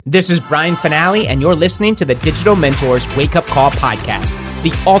This is Brian Finale, and you're listening to the Digital Mentors Wake Up Call podcast,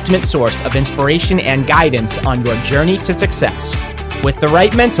 the ultimate source of inspiration and guidance on your journey to success. With the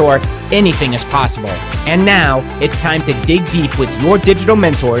right mentor, anything is possible. And now, it's time to dig deep with your digital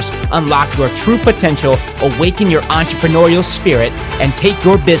mentors, unlock your true potential, awaken your entrepreneurial spirit, and take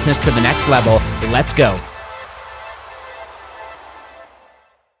your business to the next level. Let's go.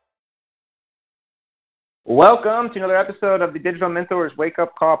 Welcome to another episode of the Digital Mentors Wake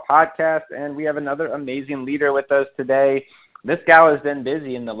Up Call podcast, and we have another amazing leader with us today. This gal has been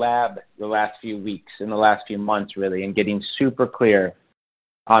busy in the lab the last few weeks, in the last few months really, and getting super clear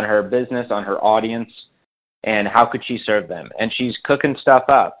on her business, on her audience, and how could she serve them. And she's cooking stuff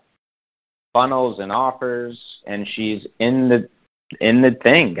up, funnels and offers, and she's in the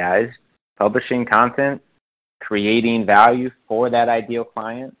thing, guys, publishing content, creating value for that ideal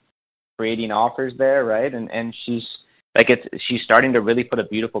client, creating offers there, right? And she's starting to really put a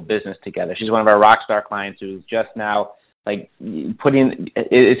beautiful business together. She's one of our rock star clients who's just now it's going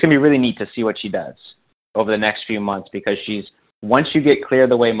to be really neat to see what she does over the next few months, because once you get clear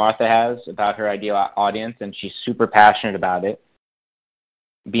the way Martha has about her ideal audience, and she's super passionate about it,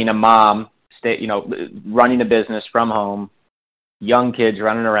 being a mom, running a business from home, young kids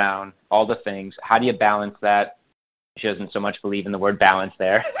running around, all the things, how do you balance that? She doesn't so much believe in the word balance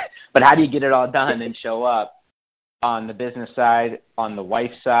there, but how do you get it all done and show up on the business side, on the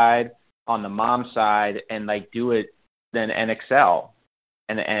wife side, on the mom side, and do it then and excel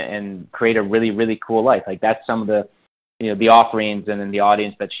and create a really, really cool life? That's some of the offerings and then the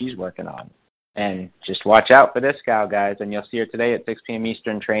audience that she's working on. And just watch out for this gal, guys, and you'll see her today at 6 p.m.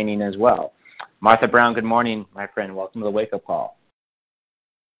 Eastern training as well. Martha Brown, good morning, my friend. Welcome to the Wake Up Call.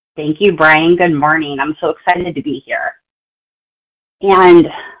 Thank you, Brian. Good morning. I'm so excited to be here. And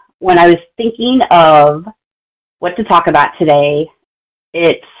when I was thinking of what to talk about today,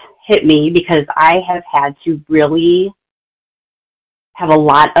 it hit me because I have had to really have a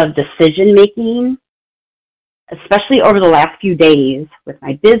lot of decision making, especially over the last few days with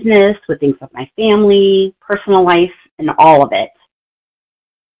my business, with things with my family, personal life, and all of it.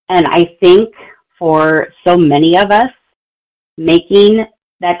 And I think for so many of us, making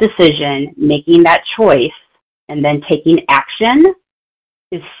that decision, making that choice, and then taking action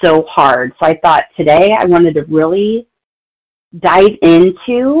is so hard. So I thought today I wanted to really dive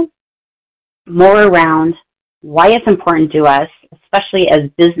into more around why it's important to us, especially as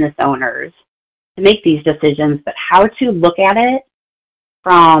business owners, to make these decisions, but how to look at it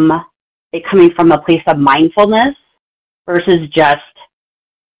from it coming from a place of mindfulness versus just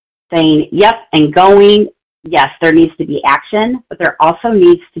saying, yep, and going. Yes, there needs to be action, but there also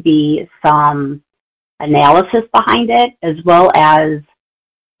needs to be some analysis behind it, as well as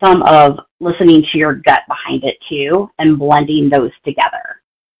some of listening to your gut behind it too, and blending those together.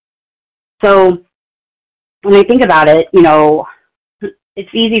 So when I think about it,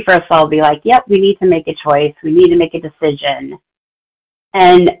 it's easy for us all to be like, yep, we need to make a choice. We need to make a decision.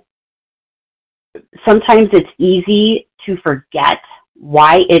 And sometimes it's easy to forget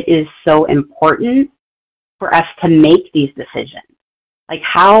why it is so important for us to make these decisions.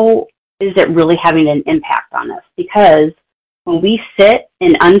 How is it really having an impact on us? Because when we sit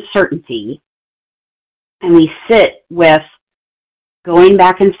in uncertainty and we sit with going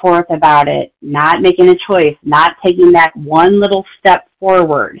back and forth about it, not making a choice, not taking that one little step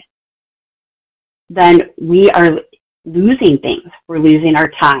forward, then we are losing things. We're losing our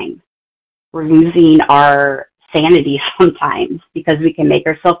time. We're losing our sanity sometimes because we can make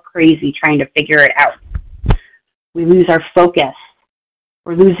ourselves crazy trying to figure it out. We lose our focus.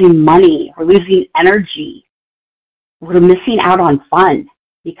 We're losing money. We're losing energy. We're missing out on fun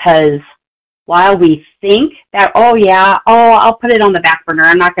because while we think that, I'll put it on the back burner,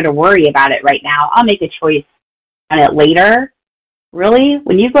 I'm not going to worry about it right now, I'll make a choice on it later. Really,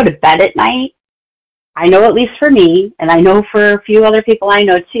 when you go to bed at night, I know at least for me, and I know for a few other people I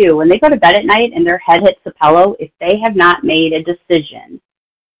know too, when they go to bed at night and their head hits the pillow, if they have not made a decision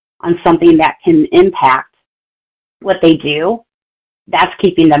on something that can impact what they do, that's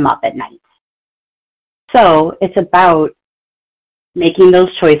keeping them up at night. So it's about making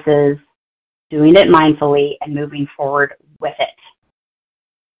those choices, doing it mindfully, and moving forward with it.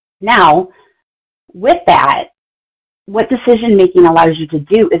 Now, with that, what decision making allows you to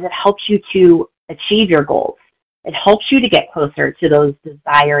do is it helps you to achieve your goals. It helps you to get closer to those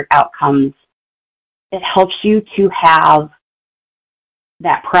desired outcomes. It helps you to have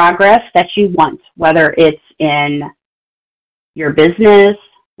that progress that you want, whether it's in your business,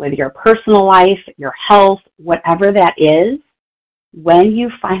 with your personal life, your health, whatever that is. When you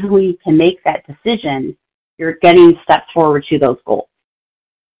finally can make that decision, you're getting steps forward to those goals.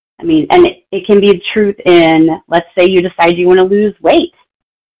 I mean, and it can be the truth in, let's say you decide you want to lose weight,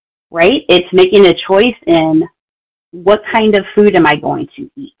 right? It's making a choice in what kind of food am I going to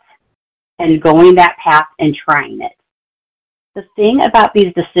eat and going that path and trying it. The thing about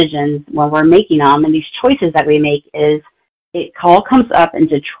these decisions when we're making them and these choices that we make is it all comes up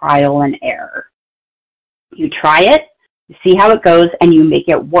into trial and error. You try it, you see how it goes, and you make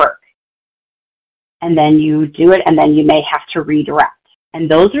it work. And then you do it, and then you may have to redirect. And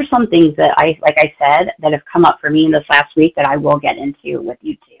those are some things that like I said, that have come up for me in this last week that I will get into with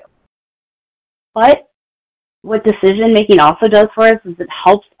you too. But what decision making also does for us is it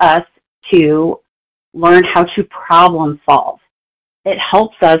helps us to learn how to problem solve. It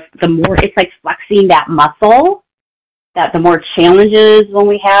helps us, the more, it's like flexing that muscle, that the more challenges when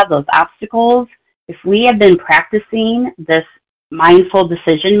we have those obstacles, if we have been practicing this mindful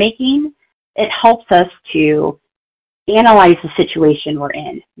decision making, it helps us to analyze the situation we're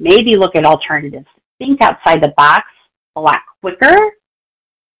in, maybe look at alternatives, think outside the box a lot quicker,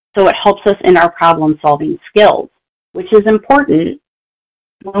 so it helps us in our problem solving skills, which is important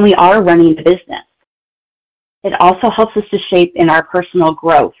when we are running the business. It also helps us to shape in our personal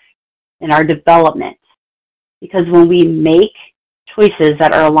growth, in our development, because when we make choices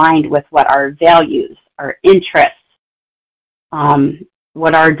that are aligned with what our values, our interests,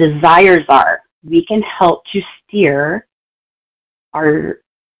 what our desires are, we can help to steer our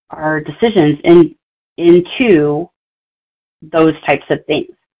decisions into those types of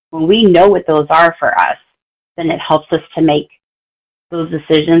things. When we know what those are for us, then it helps us to make those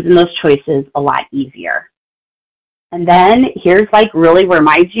decisions and those choices a lot easier. And then here's like really where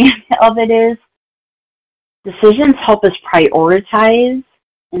my jam of it is. Decisions help us prioritize,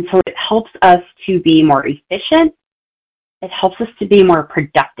 and so it helps us to be more efficient. It helps us to be more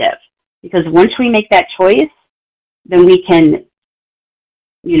productive, because once we make that choice, then we can,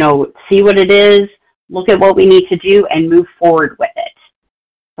 see what it is, look at what we need to do, and move forward with it.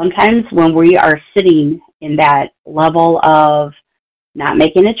 Sometimes when we are sitting in that level of not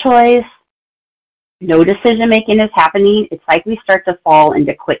making a choice, no decision making is happening, it's like we start to fall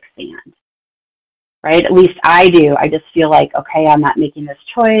into quicksand, right? At least I do. I just feel like, okay, I'm not making this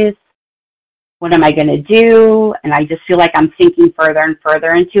choice. What am I going to do? And I just feel like I'm sinking further and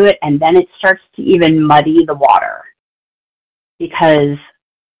further into it, and then it starts to even muddy the water because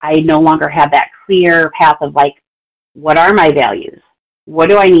I no longer have that clear path of like, what are my values? What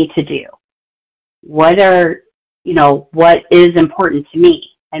do I need to do? What is important to me?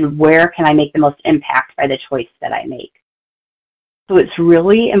 And where can I make the most impact by the choice that I make? So it's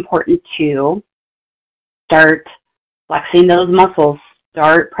really important to start flexing those muscles,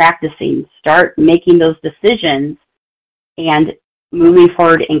 start practicing, start making those decisions, and moving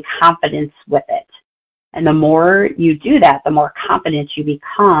forward in confidence with it. And the more you do that, the more confident you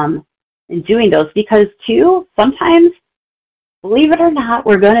become in doing those, because too, sometimes, believe it or not,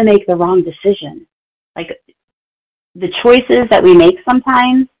 we're going to make the wrong decision. Like, the choices that we make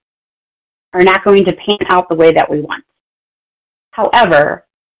sometimes are not going to pan out the way that we want. However,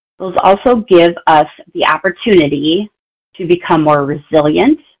 those also give us the opportunity to become more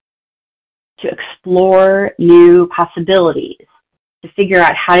resilient, to explore new possibilities, to figure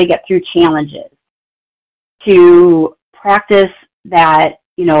out how to get through challenges, to practice that,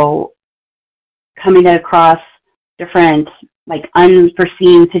 coming across different,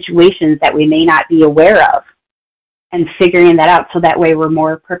 unforeseen situations that we may not be aware of, and figuring that out so that way we're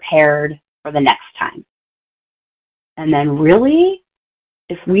more prepared for the next time. And then really,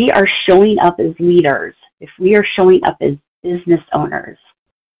 if we are showing up as leaders, if we are showing up as business owners,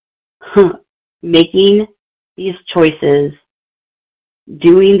 making these choices,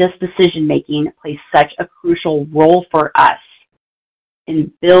 doing this decision making plays such a crucial role for us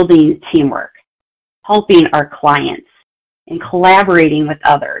in building teamwork, helping our clients, and collaborating with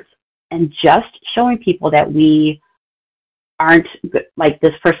others, and just showing people that we aren't like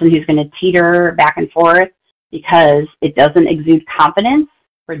this person who's going to teeter back and forth because it doesn't exude confidence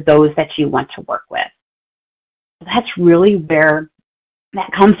for those that you want to work with. So that's really where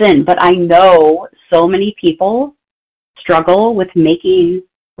that comes in. But I know so many people struggle with making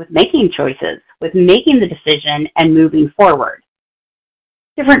choices, with making the decision and moving forward.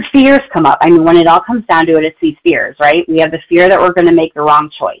 Different fears come up. I mean, when it all comes down to it, it's these fears, right? We have the fear that we're going to make the wrong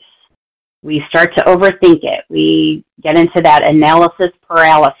choice. We start to overthink it. We get into that analysis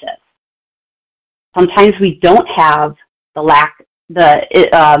paralysis. Sometimes we don't have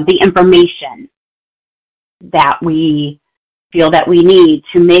the information that we feel that we need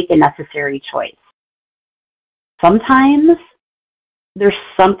to make a necessary choice. Sometimes there's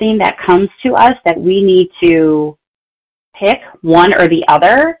something that comes to us that we need to pick one or the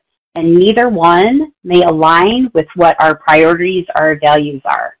other, and neither one may align with what our priorities, our values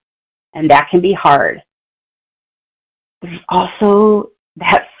are. And that can be hard. There's also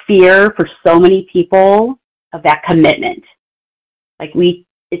that fear for so many people of that commitment.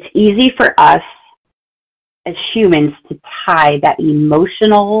 It's easy for us as humans to tie that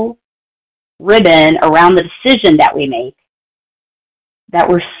emotional ribbon around the decision that we make, that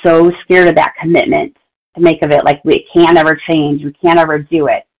we're so scared of that commitment to make of it like we can't ever change, we can't ever do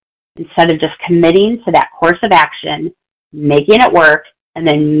it. Instead of just committing to that course of action, making it work, and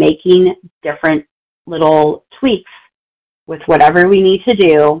then making different little tweaks with whatever we need to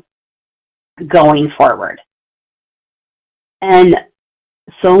do going forward. And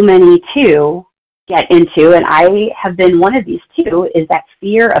so many, too, get into, and I have been one of these too, is that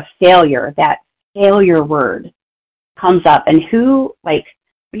fear of failure. That failure word comes up. And when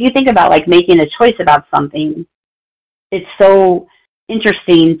you think about making a choice about something, it's so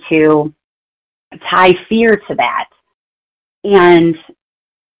interesting to tie fear to that and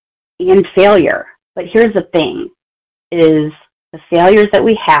failure. But here's the thing, is the failures that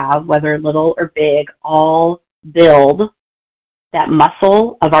we have, whether little or big, all build that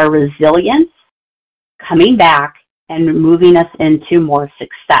muscle of our resilience, coming back and moving us into more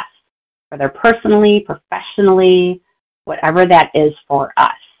success, whether personally, professionally, whatever that is for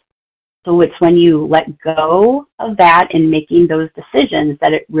us. So it's when you let go of that and making those decisions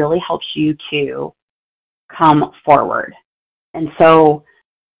that it really helps you to come forward. And so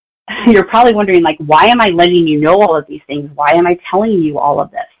you're probably wondering, why am I letting you know all of these things? Why am I telling you all of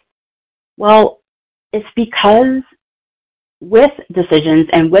this? Well, it's because with decisions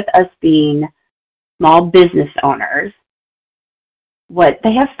and with us being small business owners, what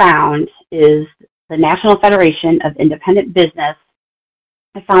they have found is the National Federation of Independent Business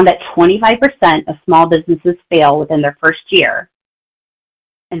has found that 25% of small businesses fail within their first year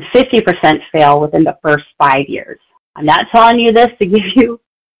and 50% fail within the first 5 years. I'm not telling you this to give you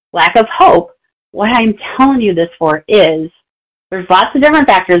lack of hope. What I'm telling you this for is there's lots of different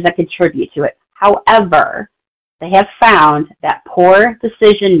factors that contribute to it. However, they have found that poor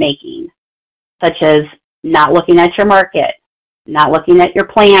decision making, such as not looking at your market, not looking at your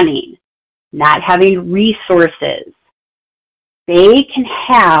planning, not having resources, they can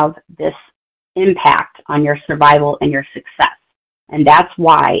have this impact on your survival and your success. And that's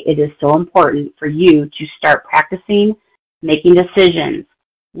why it is so important for you to start practicing making decisions,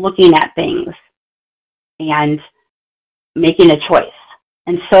 looking at things, and making a choice.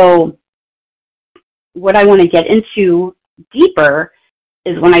 And so what I want to get into deeper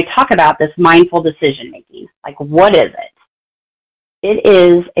is when I talk about this mindful decision making. What is it? It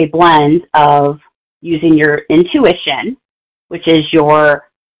is a blend of using your intuition, which is a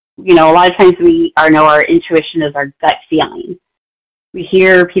lot of times we know our intuition is our gut feeling. We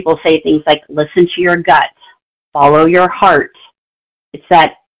hear people say things like, listen to your gut, follow your heart. It's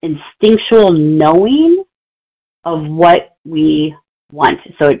that instinctual knowing of what we want.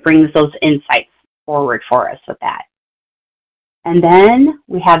 So it brings those insights forward for us with that. And then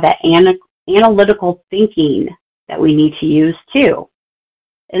we have that analytical thinking that we need to use too.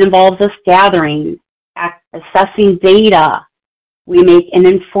 It involves us gathering, assessing data. We make an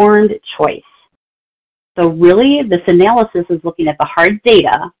informed choice. So really, this analysis is looking at the hard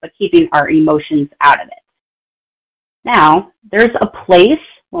data, but keeping our emotions out of it. Now, there's a place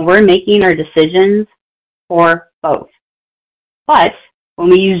when we're making our decisions for both. But when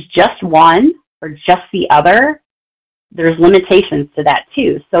we use just one or just the other, there's limitations to that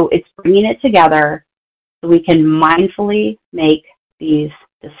too. So it's bringing it together so we can mindfully make these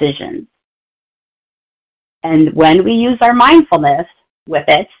decisions. And when we use our mindfulness with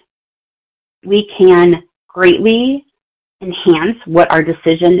it, we can greatly enhance what our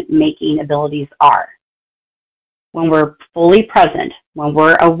decision-making abilities are. When we're fully present, when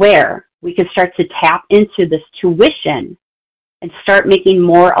we're aware, we can start to tap into this tuition and start making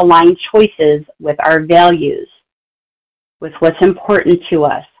more aligned choices with our values, with what's important to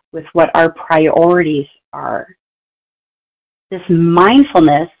us, with what our priorities are. This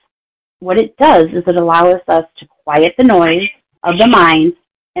mindfulness, what it does is it allows us to quiet the noise of the mind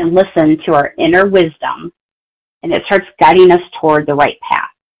and listen to our inner wisdom, and it starts guiding us toward the right path.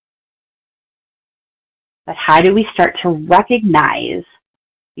 But how do we start to recognize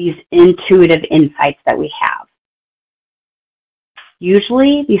these intuitive insights that we have?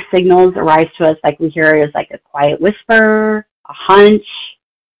 Usually these signals arise to us like we hear as like a quiet whisper, a hunch,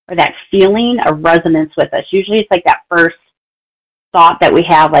 or that feeling of resonance with us. Usually it's like that first thought that we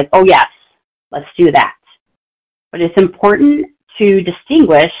have, like, oh yes, let's do that. But it's important to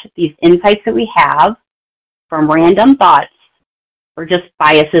distinguish these insights that we have from random thoughts or just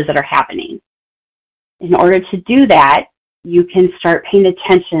biases that are happening. In order to do that, you can start paying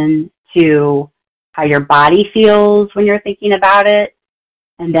attention to how your body feels when you're thinking about it,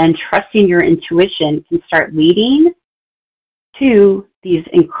 and then trusting your intuition can start leading to these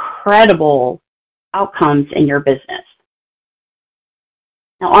incredible outcomes in your business.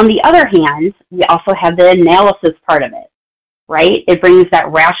 Now, on the other hand, we also have the analysis part of it, right? It brings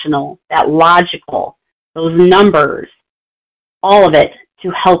that rational, that logical, those numbers, all of it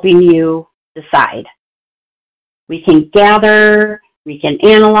to helping you decide. We can gather, we can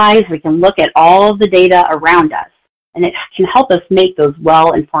analyze, we can look at all of the data around us, and it can help us make those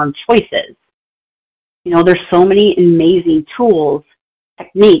well-informed choices. You know, there's so many amazing tools,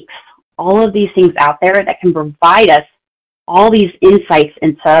 techniques, all of these things out there that can provide us all these insights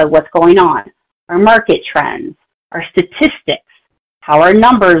into what's going on, our market trends, our statistics, how our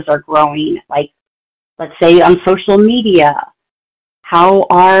numbers are growing, like let's say on social media, how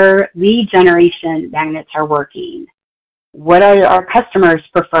our lead generation magnets are working, what our customers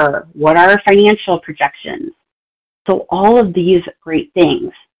prefer, what are our financial projections. So all of these great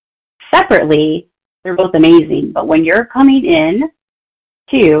things. Separately, they're both amazing, but when you're coming in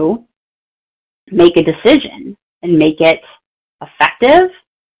to make a decision and make it effective,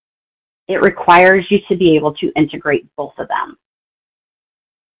 it requires you to be able to integrate both of them.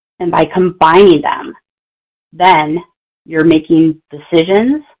 And by combining them, then you're making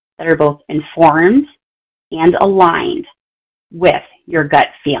decisions that are both informed and aligned with your gut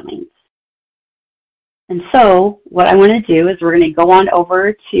feelings. And so what I want to do is we're going to go on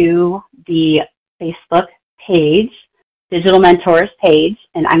over to the Facebook page, Digital Mentors page,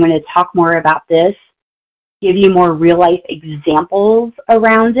 and I'm going to talk more about this, give you more real-life examples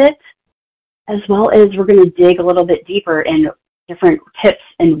around it, as well as we're going to dig a little bit deeper in different tips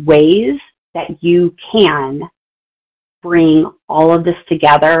and ways that you can bring all of this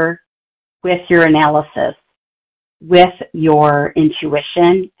together with your analysis, with your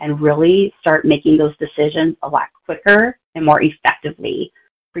intuition, and really start making those decisions a lot quicker and more effectively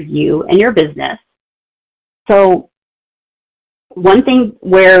for you and your business. So one thing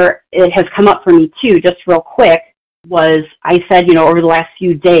where it has come up for me too, just real quick, was I said, you know, over the last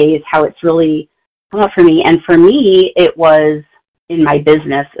few days, how it's really come up for me. And for me, it was in my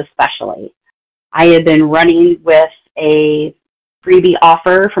business especially. I had been running with a freebie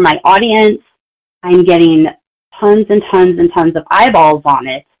offer for my audience. I'm getting tons and tons and tons of eyeballs on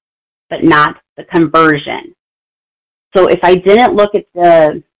it, but not the conversion. So if I didn't look at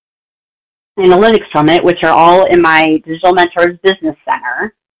the analytics from it, which are all in my Digital Mentors Business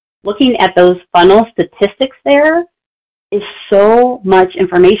Center, looking at those funnel statistics there is so much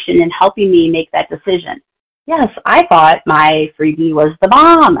information in helping me make that decision. Yes, I thought my freebie was the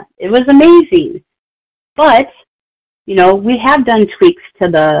bomb. It was amazing. But, you know, we have done tweaks to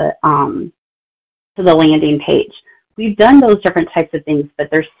the landing page. We've done those different types of things, but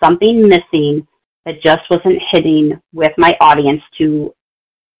there's something missing that just wasn't hitting with my audience to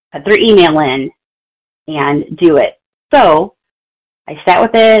put their email in and do it. So I sat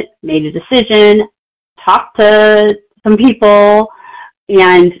with it, made a decision, talked to some people,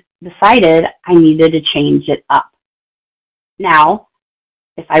 and decided I needed to change it up. Now,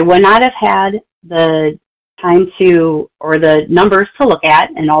 if I would not have had the time to, or the numbers to look at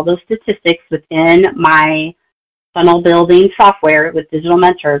and all those statistics within my funnel building software with Digital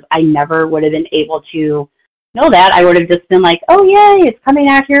Mentors, I never would have been able to know that. I would have just been like, oh, yay, it's coming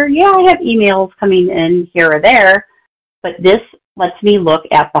out here. Yeah, I have emails coming in here or there. But this lets me look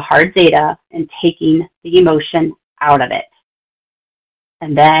at the hard data and taking the emotion out of it.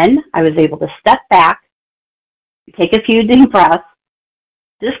 And then I was able to step back, take a few deep breaths,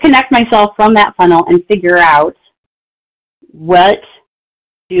 disconnect myself from that funnel and figure out what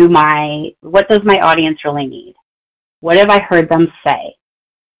does my audience really need? What have I heard them say?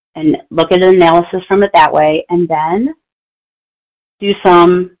 And look at an analysis from it that way, and then do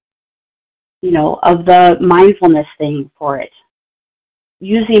some, you know, of the mindfulness thing for it.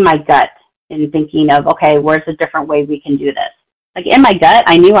 Using my gut and thinking of, okay, where's a different way we can do this? Like in my gut,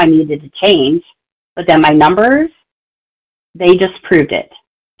 I knew I needed to change, but then my numbers, they just proved it.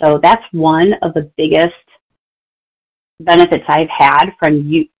 So that's one of the biggest benefits I've had from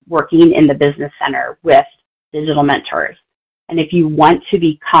working in the Business Center with Digital Mentors. And if you want to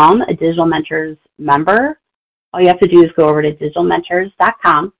become a Digital Mentors member, all you have to do is go over to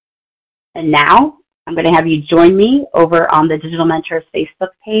digitalmentors.com. And now I'm going to have you join me over on the Digital Mentors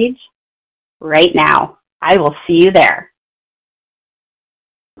Facebook page right now. I will see you there.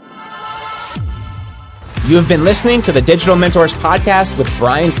 You have been listening to the Digital Mentors podcast with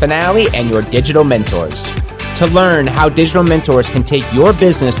Brian Finale and your digital mentors. To learn how Digital Mentors can take your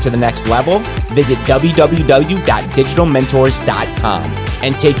business to the next level, visit www.digitalmentors.com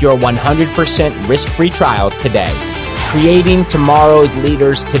and take your 100% risk-free trial today. Creating tomorrow's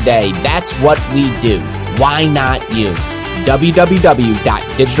leaders today. That's what we do. Why not you?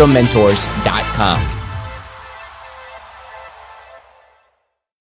 www.digitalmentors.com.